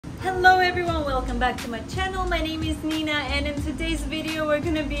Hello everyone, welcome back to my channel. My name is Nina and in today's video we're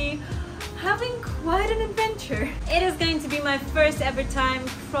gonna be having quite an adventure. It is going to be my first ever time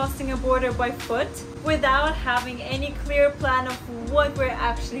crossing a border by foot without having any clear plan of what we're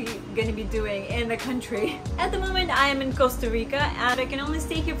actually gonna be doing in the country. At the moment I am in Costa Rica and I can only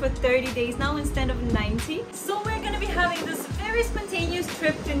stay here for 30 days now instead of 90. So we're gonna be having this very spontaneous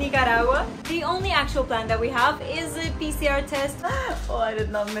trip to Nicaragua. The only actual plan that we have is a PCR test. Oh, I did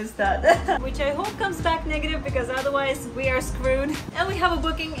not miss that. Which I hope comes back negative because otherwise we are screwed. And we have a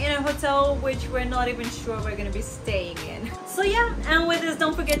booking in a hotel which we're not even sure we're gonna be staying in. So yeah, and with this,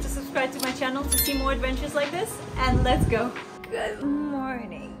 don't forget to subscribe to my channel to see more adventures like this. And let's go. Good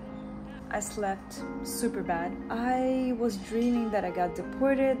morning. I slept super bad. I was dreaming that I got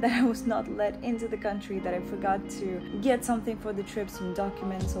deported, that I was not let into the country, that I forgot to get something for the trip, some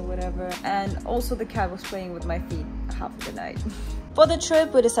documents or whatever. And also the cat was playing with my feet half of the night. For the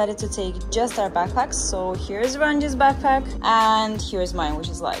trip, we decided to take just our backpacks. So here's Ranji's backpack and here's mine, which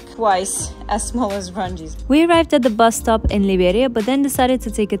is like twice as small as Ranji's. We arrived at the bus stop in Liberia, but then decided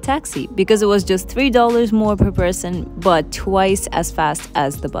to take a taxi because it was just $3 more per person, but twice as fast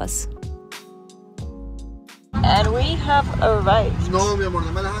as the bus. And we have arrived.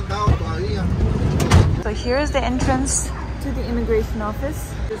 So here's the entrance to the immigration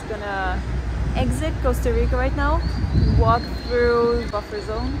office. Just gonna exit Costa Rica right now, walk through buffer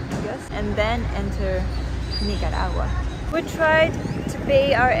zone, I guess, and then enter Nicaragua. We tried to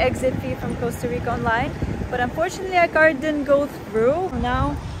pay our exit fee from Costa Rica online, but unfortunately our card didn't go through.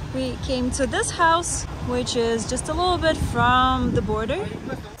 Now we came to this house, which is just a little bit from the border,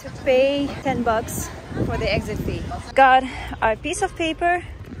 to pay 10 bucks for the exit fee. Got our piece of paper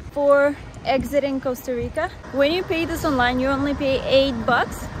for exiting Costa Rica. When you pay this online, you only pay 8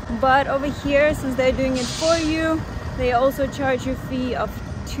 bucks, but over here, since they're doing it for you, they also charge you a fee of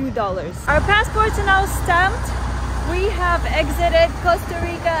 $2. Our passports are now stamped. We have exited Costa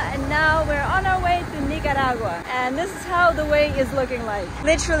Rica and now we're on our way to Nicaragua. And this is how the way is looking like.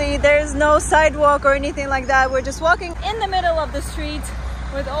 Literally, there's no sidewalk or anything like that. We're just walking in the middle of the street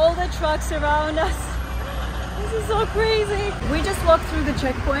with all the trucks around us. This is so crazy. We just walked through the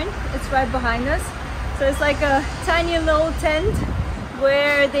checkpoint. It's right behind us. So it's like a tiny little tent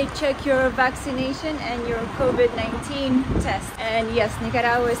where they check your vaccination and your COVID-19 test. And yes,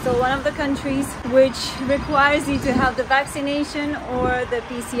 Nicaragua is still one of the countries which requires you to have the vaccination or the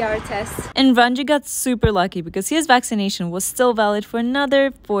PCR test. And Ranji got super lucky because his vaccination was still valid for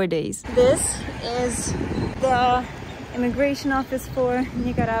another 4 days. This is the immigration office for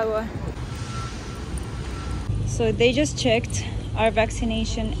Nicaragua. So they just checked our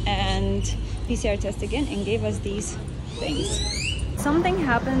vaccination and PCR test again and gave us these things. Something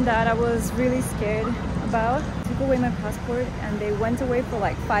happened that I was really scared about. I took away my passport and they went away for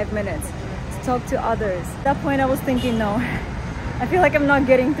like 5 minutes to talk to others. At that point I was thinking, no, I feel like I'm not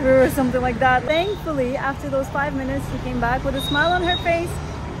getting through or something like that. Thankfully, after those 5 minutes, she came back with a smile on her face,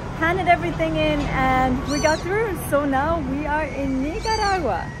 handed everything in, and we got through. So now we are in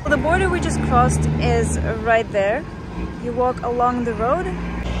Nicaragua. The border we just crossed is right there. You walk along the road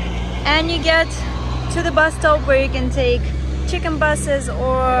and you get to the bus stop where you can take chicken buses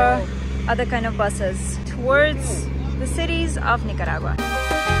or other kind of buses towards the cities of Nicaragua.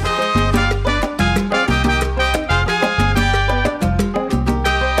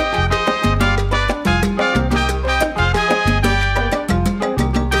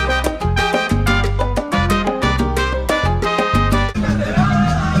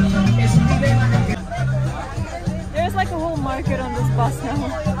 There's like a whole market on this bus now.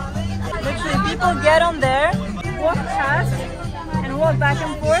 Literally, people get on there, walk past, and walk back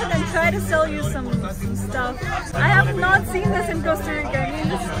and forth and try to sell you some stuff. I have not seen this in Costa Rica. I mean,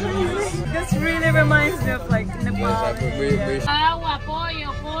 this is crazy. This really reminds me of like Nepal.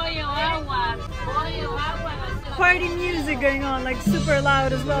 Party music going on, like super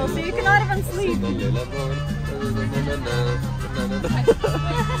loud as well, so you cannot even sleep.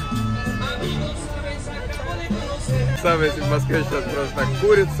 Самое в Москве сейчас просто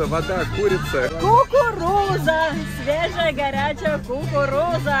курица, вода, курица. Кукуруза! Свежая, горячая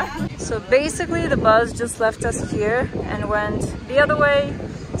кукуруза! So basically the bus just left us here and went the other way.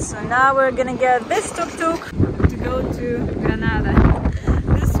 So now we're gonna get this tuk-tuk to go to Granada.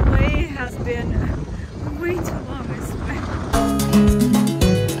 This way has been way too long, I swear.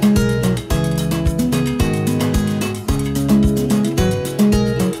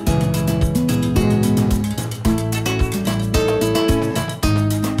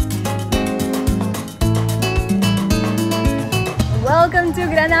 Welcome to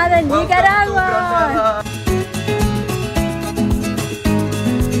Granada, Nicaragua!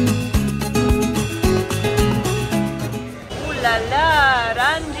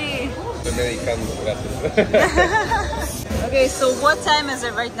 trabajando, gracias. Okay, so what time is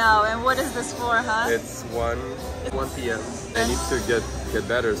it right now and what is this for, huh? It's 1 p.m. I need to get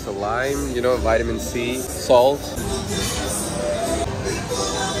better, so lime, you know, vitamin C, salt.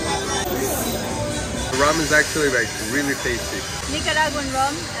 The rum is actually like really tasty. Nicaraguan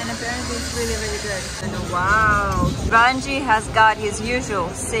rum, and apparently it's really, really good. And wow, Ranji has got his usual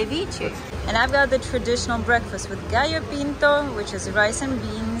ceviche. And I've got the traditional breakfast with gallo pinto, which is rice and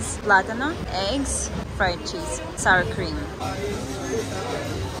beans, plátano, eggs, fried cheese, sour cream.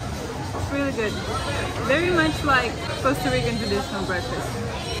 It's really good. Very much like Costa Rican traditional breakfast.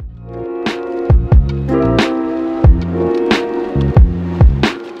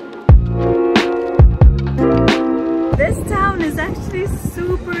 This town is actually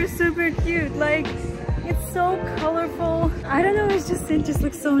super cute. Like, it's so colorful. I don't know, it just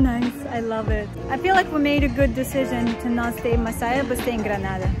looks so nice. I love it. I feel like we made a good decision to not stay in Masaya but stay in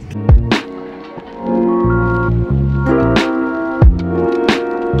Granada.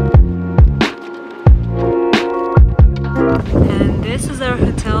 And this is our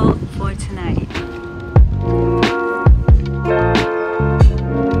hotel for tonight.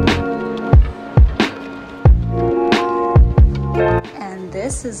 And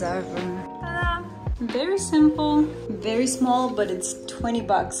this is our room. Very simple, very small, but it's 20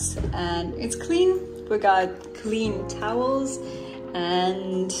 bucks and it's clean. We got clean towels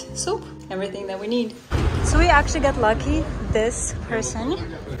and soap, everything that we need. So we actually got lucky. This person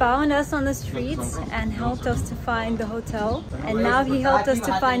found us on the streets and helped us to find the hotel. And now he helped us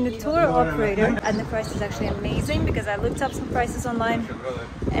to find the tour operator. And the price is actually amazing because I looked up some prices online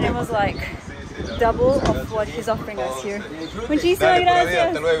and it was like double of what he's offering us here. Muchísimas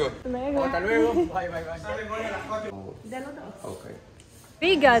gracias. Hasta luego. Bye. Okay.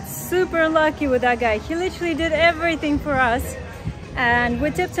 We got super lucky with that guy. He literally did everything for us. And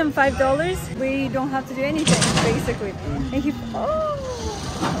we tipped him $5. We don't have to do anything, basically. And he...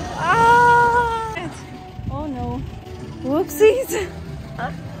 Oh no. Whoopsies.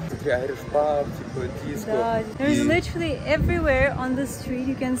 There's literally everywhere on the street.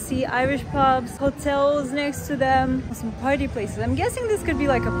 You can see Irish pubs, hotels next to them, some party places. I'm guessing this could be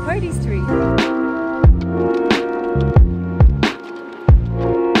like a party street.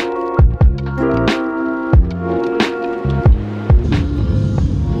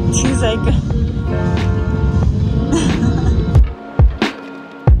 She's like...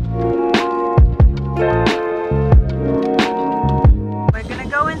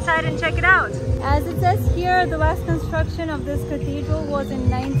 and check it out. As it says here, the last construction of this cathedral was in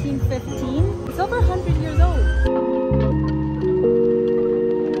 1915. It's over 100 years old.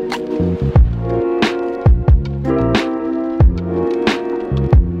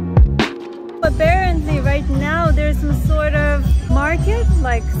 Apparently right now there's some sort of market,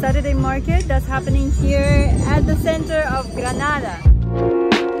 like Saturday market, that's happening here at the center of Granada.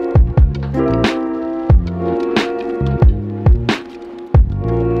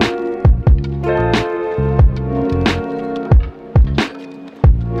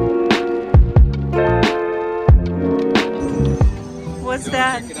 What's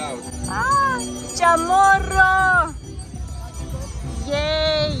that? Check it out. Ah, chamorro!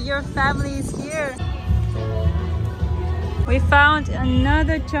 Yay, your family is here. We found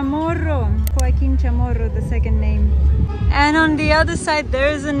another chamorro. Joaquin Chamorro, the second name. And on the other side,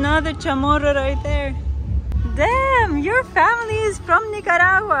 there's another chamorro right there. Damn, your family is from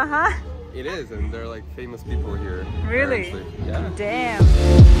Nicaragua, huh? It is, and they're like famous people here. Really? Apparently. Yeah. Damn.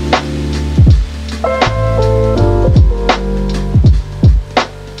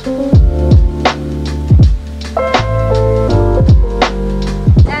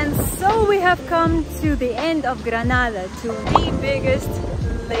 And so we have come to the end of Granada, to the biggest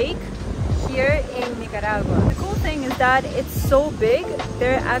lake here in Nicaragua. The cool thing is that it's so big,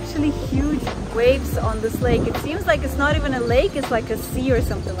 there are actually huge waves on this lake. It seems like it's not even a lake, it's like a sea or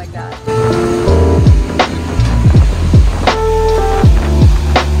something like that.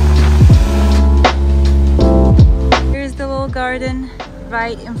 Here's the little garden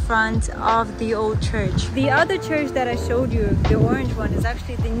right in front of the old church. The other church that I showed you, the orange one, is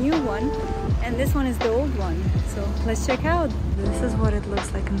actually the new one, and this one is the old one. So let's check out. This is what it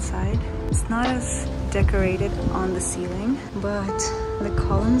looks like inside. It's not as decorated on the ceiling, but the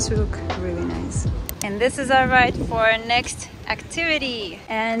columns look really nice. And this is our ride for our next activity.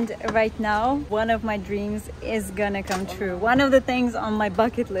 And right now, one of my dreams is gonna come true. One of the things on my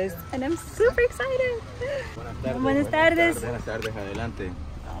bucket list, and I'm super excited. Buenas tardes. Buenas tardes, adelante.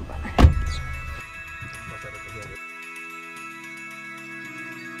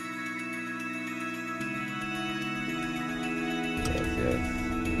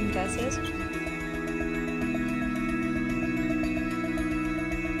 Gracias.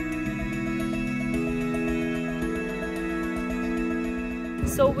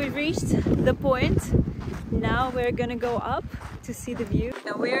 So we reached the point. Now we're gonna go up to see the view.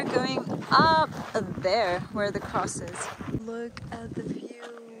 Now we're going up there where the cross is. Look at the view.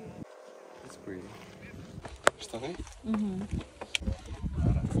 It's pretty. Что?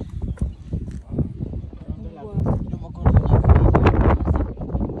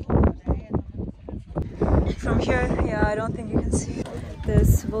 From here, yeah, I don't think you can see.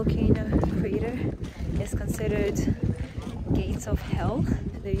 This volcano crater is considered gates of hell.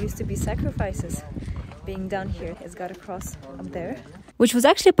 There used to be sacrifices being done here. It's got a cross up there, which was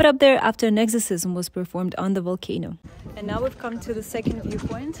actually put up there after an exorcism was performed on the volcano. And now we've come to the second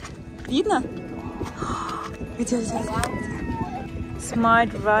viewpoint. Видно? Smart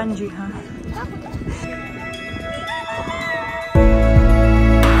Ranji, huh?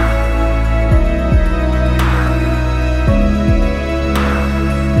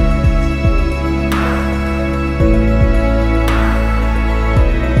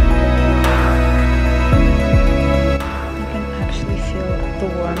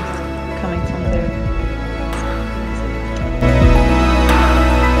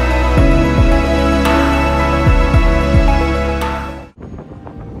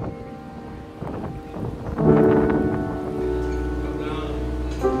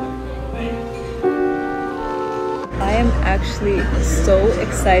 Actually so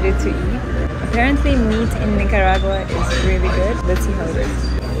excited to eat. Apparently meat in Nicaragua is really good. Let's see how it is.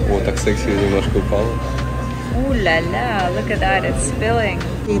 Вот так секси немножко упало. Ooh la la, look at that, it's spilling.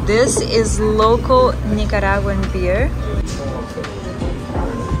 Okay, this is local Nicaraguan beer.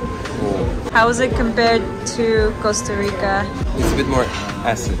 How is it compared to Costa Rica? It's a bit more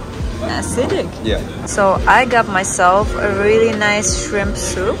acid. Acidic? Yeah. So I got myself a really nice shrimp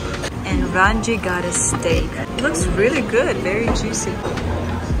soup. And Ranji got a steak. It looks really good, very juicy.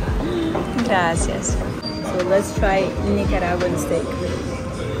 Gracias. So let's try Nicaraguan steak.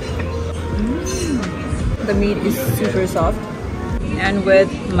 The meat is super soft. And with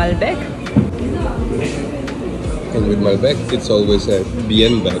Malbec. And with Malbec, it's always a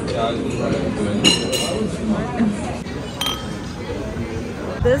bien bec.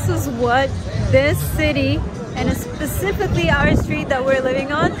 This is what this city, and specifically our street that we're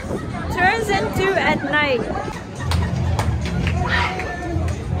living on, turns into at night.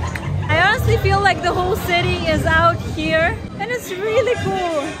 I honestly feel like the whole city is out here and it's really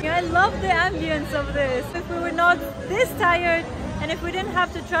cool. I love the ambience of this. If we were not this tired and if we didn't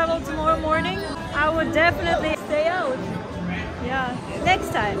have to travel tomorrow morning, I would definitely stay out. Yeah,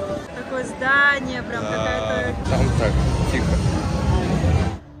 next time. Такое здание, прям какая-то... Там так, тихо.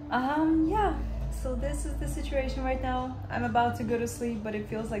 Yeah. So this is the situation right now. I'm about to go to sleep, but it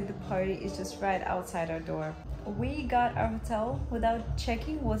feels like the party is just right outside our door. We got our hotel without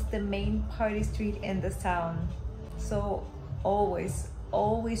checking what's the main party street in this town. So always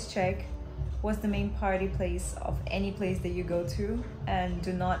check what's the main party place of any place that you go to, and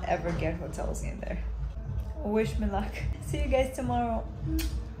do not ever get hotels in there. Wish me luck. See you guys tomorrow.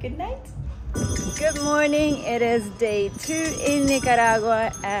 Good night. Good morning, it is day 2 in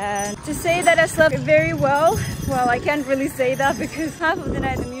Nicaragua, and to say that I slept very well, I can't really say that because half of the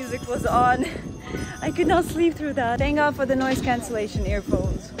night the music was on. I could not sleep through that. Thank God for the noise cancellation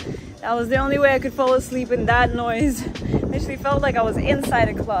earphones. That was the only way I could fall asleep in that noise. Literally felt like I was inside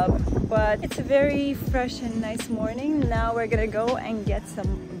a club. But it's a very fresh and nice morning. Now we're gonna go and get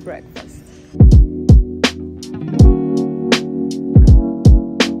some breakfast.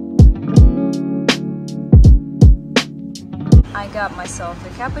 I got myself a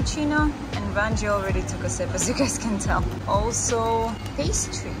cappuccino, and Ranji already took a sip, as you guys can tell. Also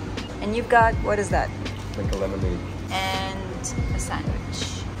pastry. And you've got, what is that? Like a lemonade. And a sandwich.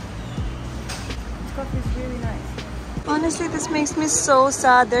 This coffee is really nice. Honestly, this makes me so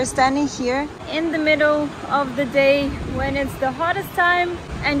sad. They're standing here in the middle of the day when it's the hottest time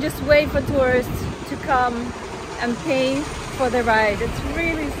and just wait for tourists to come and pay for the ride. It's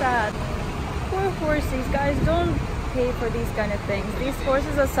really sad. Poor horses, guys, don't pay for these kind of things. These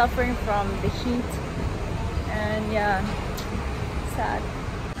horses are suffering from the heat, and yeah, sad.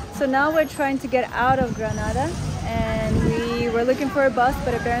 So now we're trying to get out of Granada, and we were looking for a bus,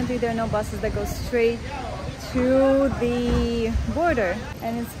 but apparently there are no buses that go straight to the border,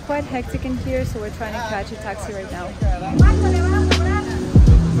 and it's quite hectic in here, so we're trying to catch a taxi right now.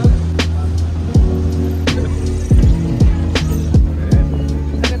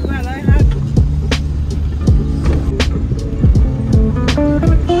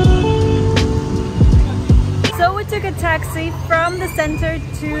 So we took a taxi from the center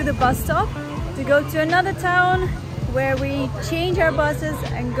to the bus stop to go to another town where we change our buses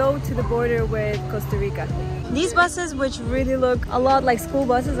and go to the border with Costa Rica. These buses, which really look a lot like school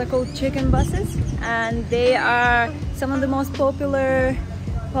buses, are called chicken buses, and they are some of the most popular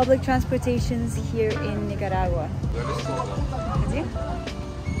public transportations here in Nicaragua.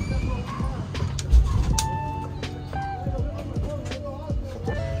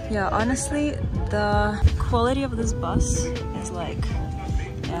 Yeah, honestly, the quality of this bus is like,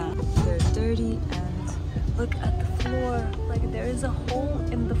 yeah, they're dirty, and look at the floor, like there is a hole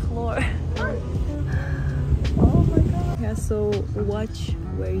in the floor. Oh my god. Yeah, so watch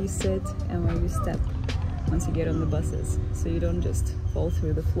where you sit and where you step once you get on the buses, so you don't just fall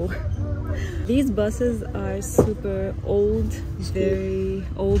through the floor. These buses are super old, very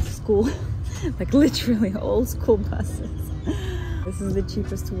old school, like literally old school buses. This is the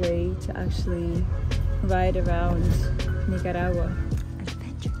cheapest way to actually ride around Nicaragua.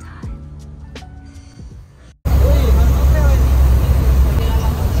 Adventure time.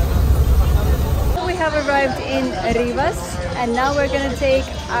 We have arrived in Rivas, and now we're gonna take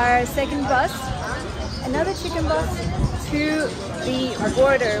our second bus, another chicken bus, to the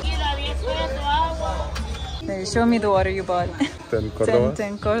border. Hey, show me the water you bought. 10 Cordobas.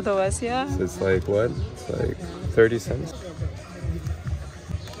 10 Cordobas, yeah. So it's like what? It's like 30 cents.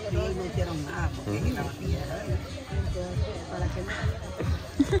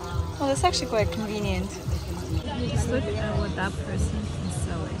 Well, that's actually quite convenient. Just look at what that person is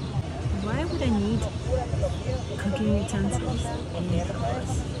selling. Why would I need cooking utensils in the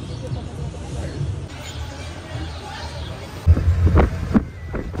bus?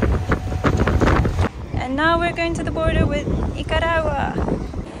 And now we're going to the border with Nicaragua.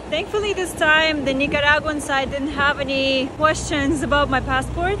 Thankfully this time the Nicaraguan side didn't have any questions about my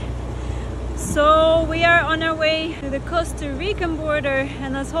passport. So we are on our way to the Costa Rican border,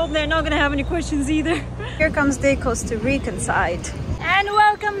 and let's hope they're not gonna have any questions either. Here comes the Costa Rican side. And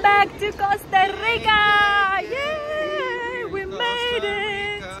welcome back to Costa Rica! Yay! We made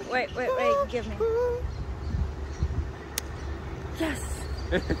it! Wait, give me. Yes!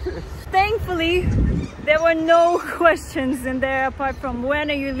 Thankfully, there were no questions in there apart from when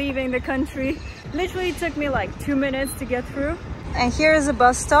are you leaving the country. Literally took me like 2 minutes to get through. And here is a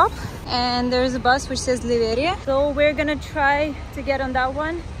bus stop, and there's a bus which says Liberia. So we're gonna try to get on that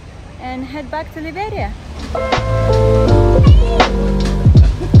one and head back to Liberia.